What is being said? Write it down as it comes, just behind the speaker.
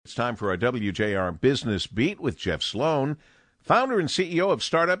It's time for our WJR Business Beat with Jeff Sloan, founder and CEO of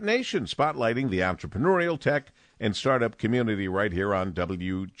Startup Nation, spotlighting the entrepreneurial tech and startup community right here on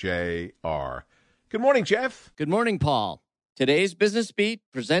WJR. Good morning, Jeff. Good morning, Paul. Today's Business Beat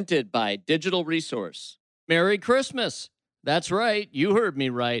presented by Digital Resource. Merry Christmas. That's right. You heard me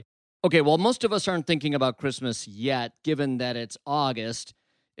right. Okay, well, most of us aren't thinking about Christmas yet, given that it's August.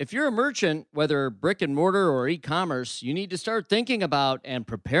 If you're a merchant, whether brick and mortar or e-commerce, you need to start thinking about and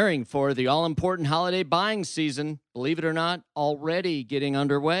preparing for the all-important holiday buying season, believe it or not, already getting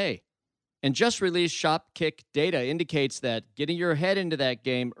underway. And just released Shopkick data indicates that getting your head into that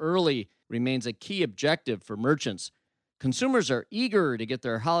game early remains a key objective for merchants. Consumers are eager to get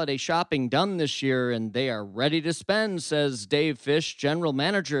their holiday shopping done this year, and they are ready to spend, says Dave Fish, general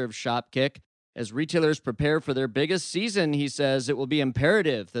manager of Shopkick. As retailers prepare for their biggest season, he says it will be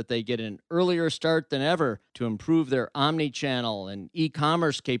imperative that they get an earlier start than ever to improve their omni-channel and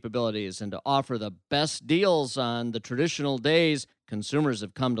e-commerce capabilities and to offer the best deals on the traditional days consumers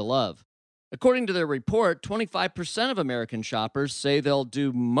have come to love. According to their report, 25% of American shoppers say they'll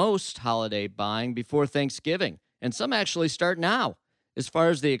do most holiday buying before Thanksgiving, and some actually start now. As far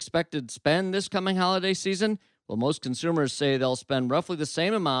as the expected spend this coming holiday season, well, most consumers say they'll spend roughly the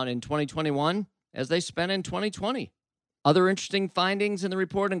same amount in 2021 as they spent in 2020. Other interesting findings in the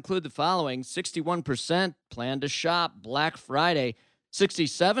report include the following. 61% plan to shop Black Friday.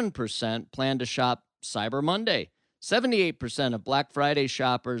 67% plan to shop Cyber Monday. 78% of Black Friday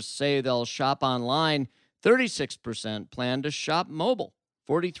shoppers say they'll shop online. 36% plan to shop mobile.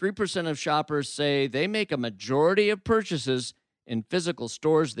 43% of shoppers say they make a majority of purchases in physical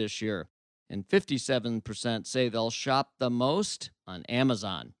stores this year. And 57% say they'll shop the most on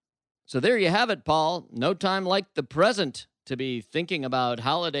Amazon. So there you have it, Paul. No time like the present to be thinking about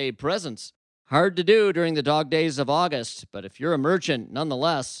holiday presents. Hard to do during the dog days of August, but if you're a merchant,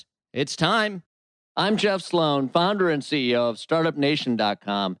 nonetheless, it's time. I'm Jeff Sloan, founder and CEO of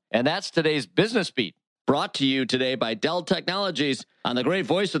StartupNation.com, and that's today's Business Beat, brought to you today by Dell Technologies on the great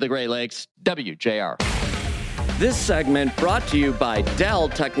voice of the Great Lakes, WJR. This segment brought to you by Dell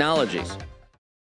Technologies.